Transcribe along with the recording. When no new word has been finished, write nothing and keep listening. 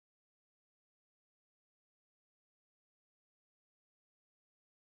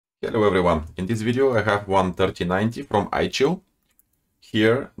Hello everyone, in this video I have one 3090 from iChill.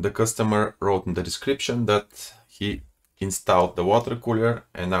 Here the customer wrote in the description that he installed the water cooler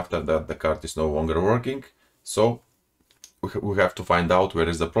and after that the card is no longer working. So we have to find out where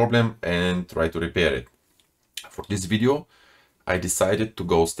is the problem and try to repair it. For this video I decided to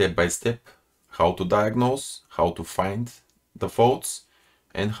go step by step how to diagnose, how to find the faults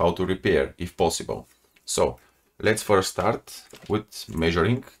and how to repair if possible. So let's first start with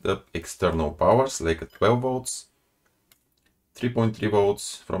measuring the external powers like 12 volts, 3.3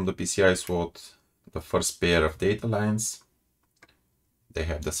 volts from the PCI slot, the first pair of data lines. They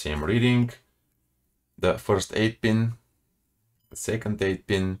have the same reading. The first 8 pin, the second 8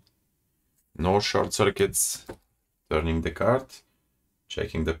 pin, no short circuits, turning the card,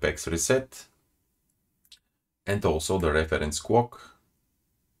 checking the PEX reset, and also the reference clock,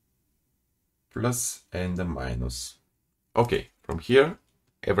 plus and the minus. Okay, from here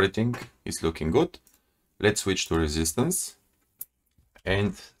everything is looking good. Let's switch to resistance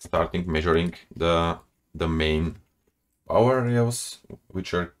and starting measuring the main power rails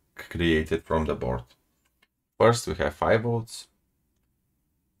which are created from the board. First we have 5 volts.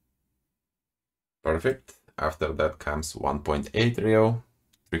 Perfect. After that comes 1.8 rail,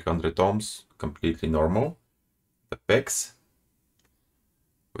 300 ohms, completely normal. The PEX,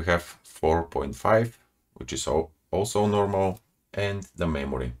 we have 4.5, which is also normal, and the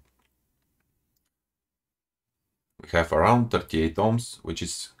memory. We have around 38 ohms, which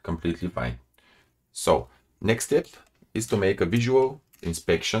is completely fine. So next step is to make a visual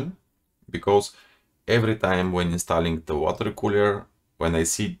inspection, because every time when installing the water cooler, when I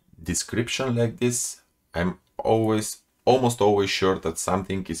see description like this, I'm almost always sure that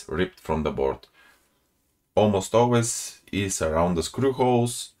something is ripped from the board. Almost always is around the screw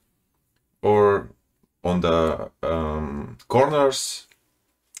holes or on the corners,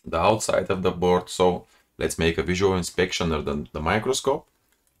 the outside of the board. So let's make a visual inspection under the microscope.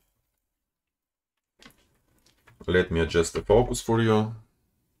 Let me adjust the focus for you.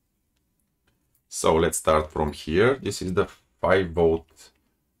 So let's start from here. This is the 5 volt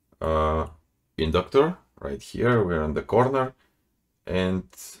inductor right here. We're on the corner and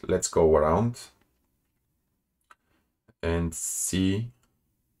let's go around and see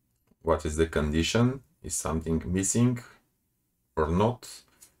what is the condition. Is something missing or not?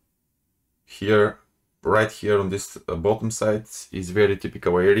 Here, right here on this bottom side is very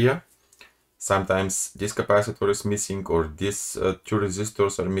typical area. Sometimes this capacitor is missing or these 2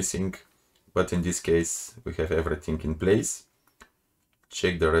 resistors are missing, but in this case we have everything in place.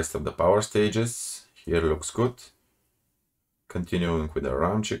 Check the rest of the power stages. Here looks good. Continuing with the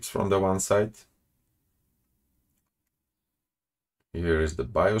RAM chips from the one side. Here is the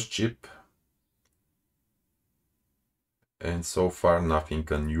BIOS chip. And so far nothing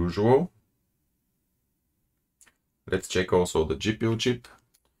unusual. Let's check also the GPU chip.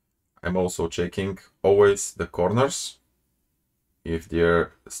 I'm also checking always the corners, if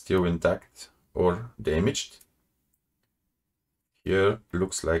they're still intact or damaged. Here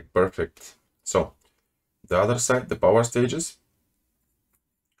looks like perfect. So the other side, the power stages.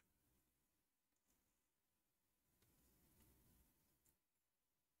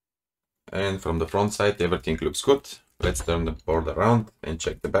 And from the front side, everything looks good. Let's turn the board around and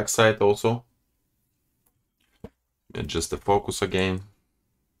check the back side also. Adjust the focus again.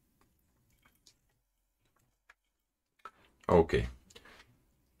 Okay.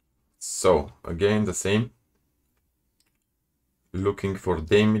 So again, the same. Looking for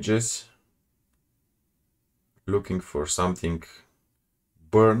damages. Looking for something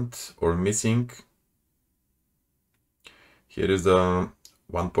burnt or missing. Here is the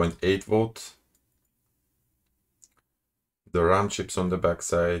 1.8 volt. The RAM chips on the back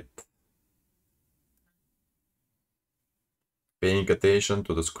side. Paying attention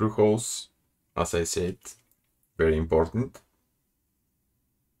to the screw holes, as I said, very important.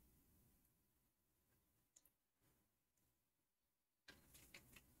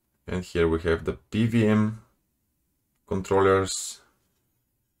 And here we have the PWM controllers,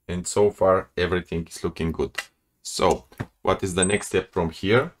 and so far everything is looking good. So what is the next step from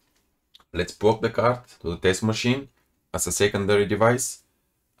here? Let's plug the card to the test machine as a secondary device.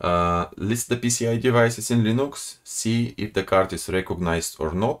 List the PCI devices in Linux, see if the card is recognized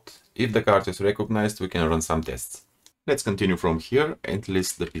or not. If the card is recognized, we can run some tests. Let's continue from here and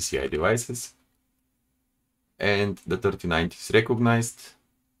list the PCI devices. And the 3090 is recognized,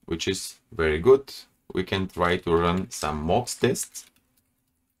 which is very good. We can try to run some mocks tests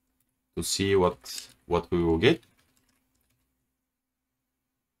to see what we will get.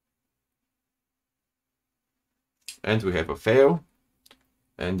 And we have a fail.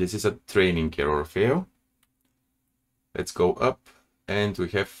 and this is a training error fail. Let's go up, and we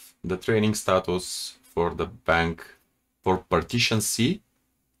have the training status for the bank for partition C.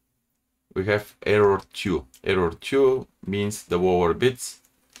 We have error 2. Error 2 means the lower bits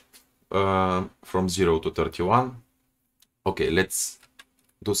from 0 to 31. Okay, let's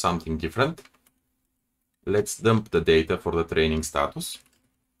do something different. Let's dump the data for the training status.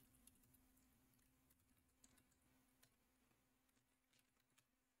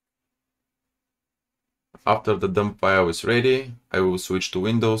 After the dump file is ready, I will switch to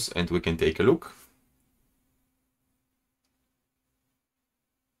Windows and we can take a look.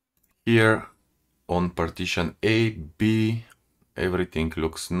 Here on partition A, B, everything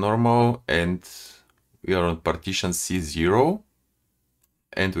looks normal, and we are on partition C0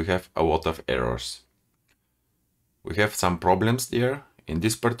 and we have a lot of errors. We have some problems there in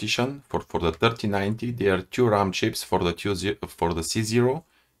this partition. For the 3090, there are 2 RAM chips for the C0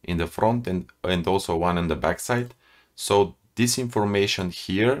 in the front and also one in the back side. So this information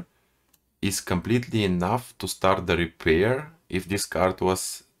here is completely enough to start the repair if this card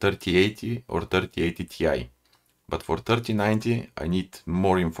was 3080 or 3080 Ti. But for 3090, I need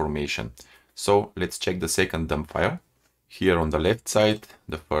more information. So let's check the second dump file. Here on the left side,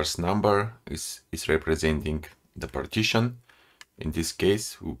 the first number is representing the partition. In this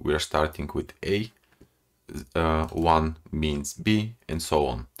case, we are starting with A, 1 means B, and so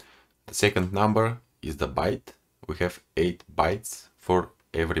on. The second number is the byte. We have 8 bytes for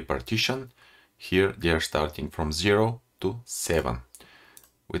every partition. Here they are starting from 0 to 7.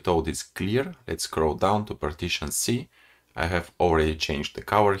 With all this clear, let's scroll down to partition C. I have already changed the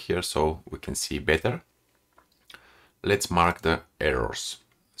color here so we can see better. Let's mark the errors.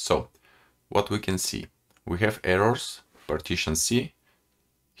 So what we can see, we have errors, partition C,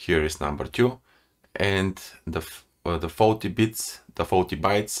 here is number 2, and the faulty bits, the faulty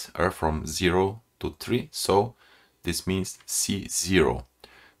bytes are from 0 to 3, so this means C0.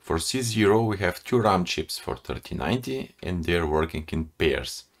 For C0 we have 2 RAM chips for 3090 and they're working in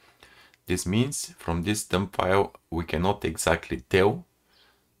pairs. This means from this dump file we cannot exactly tell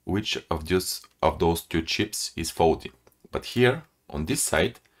which of those 2 chips is faulty. But here on this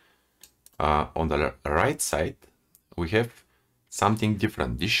side, on the right side, we have something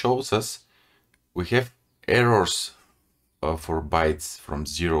different. This shows us we have errors for bytes from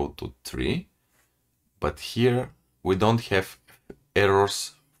 0 to 3, but here we don't have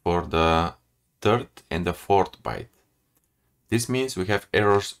errors for the third and the fourth byte. This means we have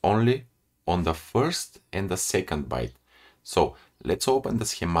errors only on the first and the second byte. So let's open the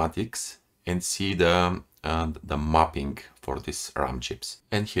schematics and see the mapping for these RAM chips.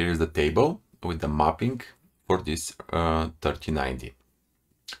 And here is the table with the mapping for this 3090.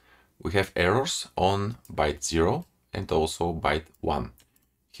 We have errors on byte 0 and also byte 1.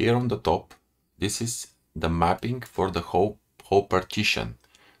 Here on the top, this is the mapping for the whole partition.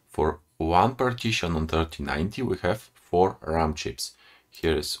 For one partition on 3090, we have 4 RAM chips.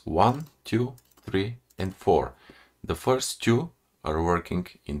 Here is 1, 2, 3, and 4. The first 2 are working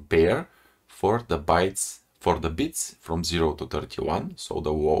in pair for the bytes, for the bits from 0 to 31, so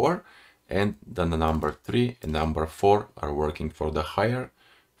the lower, and then the number 3 and number 4 are working for the higher,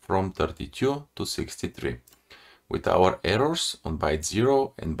 from 32 to 63. With our errors on byte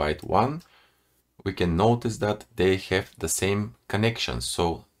 0 and byte 1, we can notice that they have the same connections,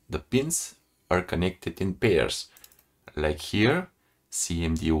 so the pins are connected in pairs. Like here,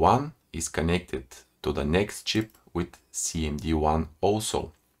 CMD1 is connected to the next chip with CMD1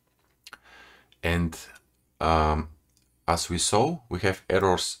 also. And as we saw, we have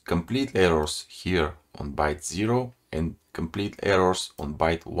errors, complete errors here on byte 0 and complete errors on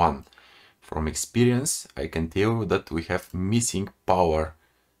byte 1. From experience, I can tell you that we have missing power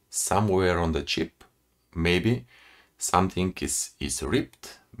somewhere on the chip. Maybe something is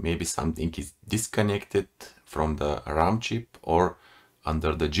ripped, maybe something is disconnected from the RAM chip or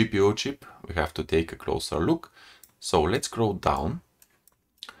under the GPU chip. We have to take a closer look. So let's scroll down.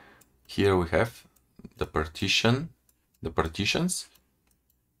 Here we have the partitions.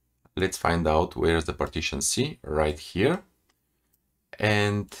 Let's find out where is the partition C, right here.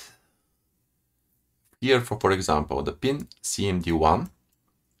 And here, for example, the pin CMD1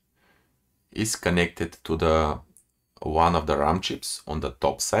 is connected to the one of the RAM chips on the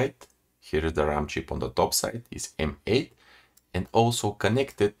top side. Here is the RAM chip on the top side, is M8, and also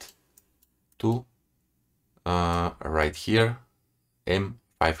connected to right here,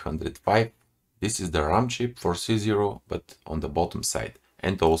 M505. This is the RAM chip for C0, but on the bottom side.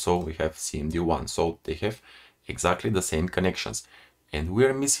 And also we have CMD1, so they have exactly the same connections. And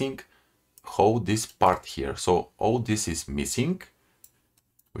we're missing how this part here. So all this is missing.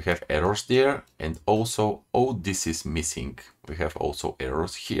 We have errors there, and also, oh, this is missing. We have also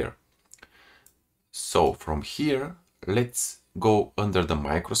errors here. So from here, let's go under the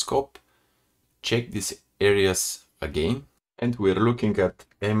microscope, check these areas again, and we're looking at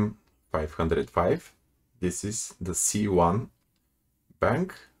M505. This is the C1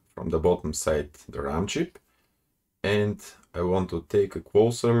 bank from the bottom side, the RAM chip. And I want to take a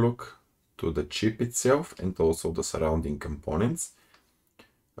closer look to the chip itself and also the surrounding components.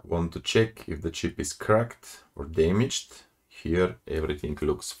 I want to check if the chip is cracked or damaged. Here everything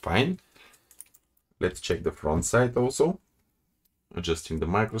looks fine. Let's check the front side also, adjusting the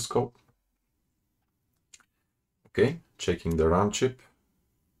microscope. Okay, checking the RAM chip,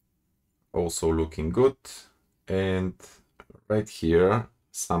 also looking good. And right here,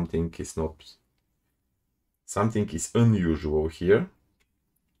 something is unusual here.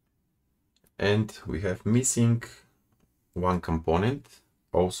 And we have missing one component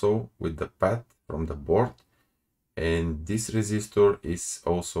also with the pad from the board. And this resistor is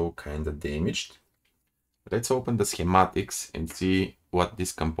also kind of damaged. Let's open the schematics and see what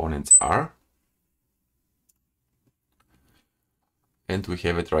these components are. And we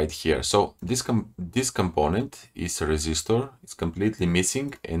have it right here. So this component is a resistor. It's completely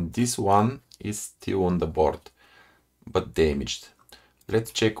missing, and this one is still on the board, but damaged.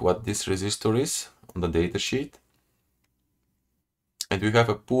 Let's check what this resistor is on the datasheet. And we have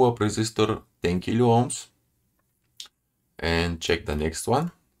a pull-up resistor 10 kilo ohms. And check the next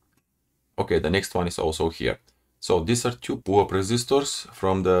one. Okay, the next one is also here. So these are two pull-up resistors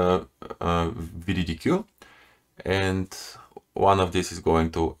from the VDDQ, and one of this is going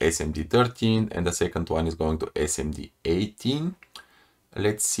to SMD13 and the second one is going to SMD18.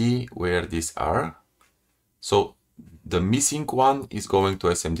 Let's see where these are. So the missing one is going to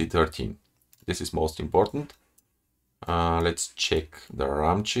SMD13. This is most important. Let's check the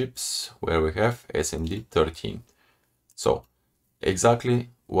RAM chips where we have SMD13. So exactly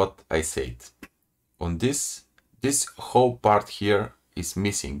what I said. On this whole part here is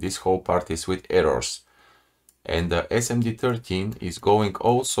missing. This whole part is with errors. And the SMD13 is going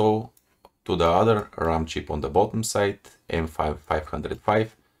also to the other RAM chip on the bottom side, M505,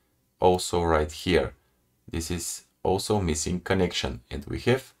 also right here. This is also missing connection, and we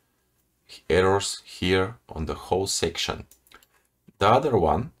have errors here on the whole section. The other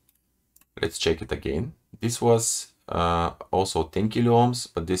one, let's check it again. This was also 10 kilo ohms,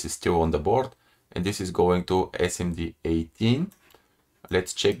 but this is still on the board, and this is going to SMD18.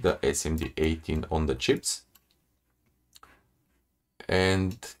 Let's check the SMD18 on the chips.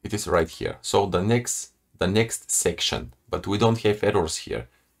 And it is right here. So the next section, but we don't have errors here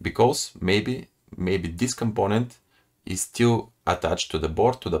because maybe this component is still attached to the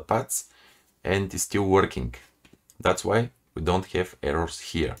board, to the pads, and is still working. That's why we don't have errors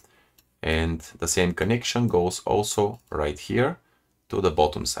here. And the same connection goes also right here to the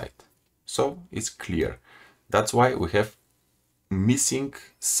bottom side. So it's clear. That's why we have missing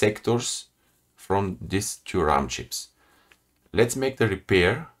sectors from these two RAM chips. Let's make the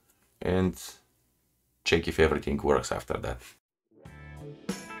repair and check if everything works after that.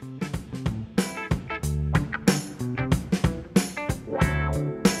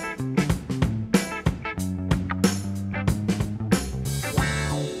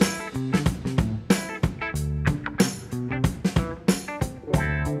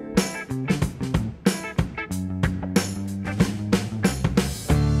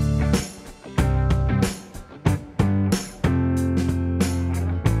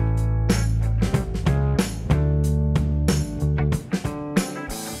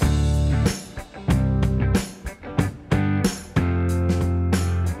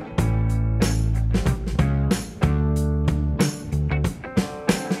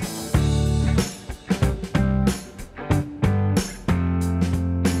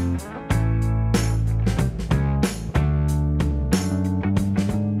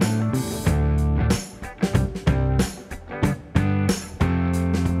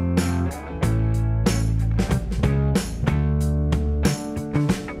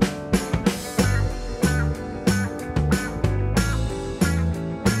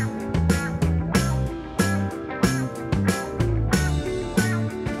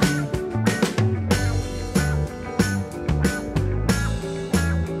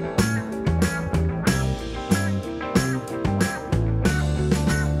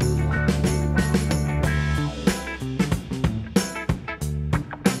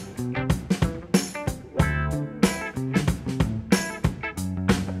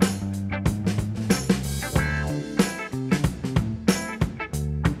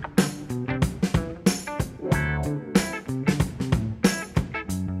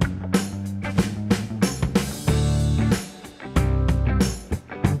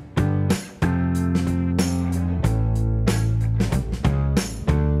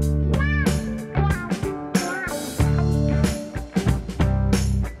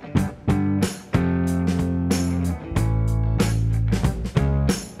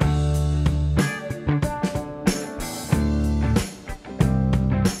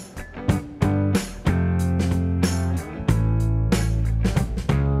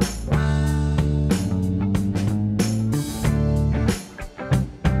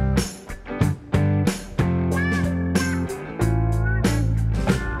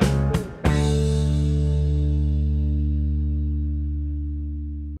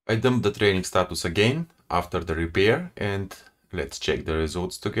 I dumped the training status again after the repair, and let's check the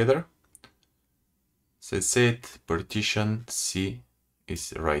results together. As I said, partition C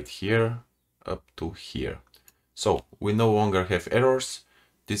is right here up to here. So we no longer have errors.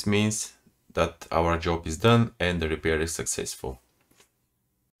 This means that our job is done and the repair is successful.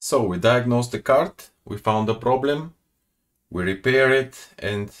 So we diagnosed the card, we found the problem, we repair it,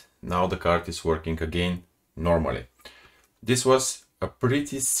 and now the card is working again normally. This was a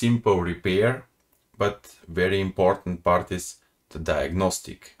pretty simple repair, but very important part is the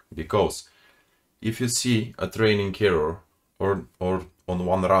diagnostic, because if you see a training error or on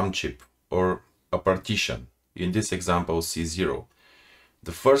one RAM chip or a partition, in this example C0,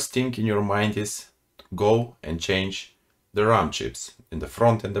 the first thing in your mind is to go and change the RAM chips in the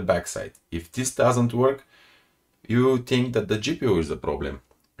front and the back side. If this doesn't work, you think that the GPU is the problem,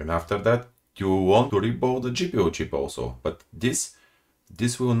 and after that you want to rebuild the GPU chip also, but this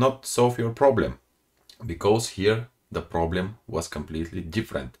will not solve your problem, because here the problem was completely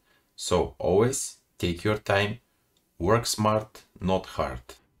different. So always take your time, work smart, not hard.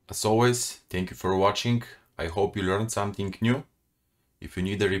 As always, thank you for watching. I hope you learned something new. If you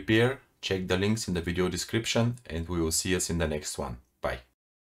need a repair, check the links in the video description, and we will see us in the next one.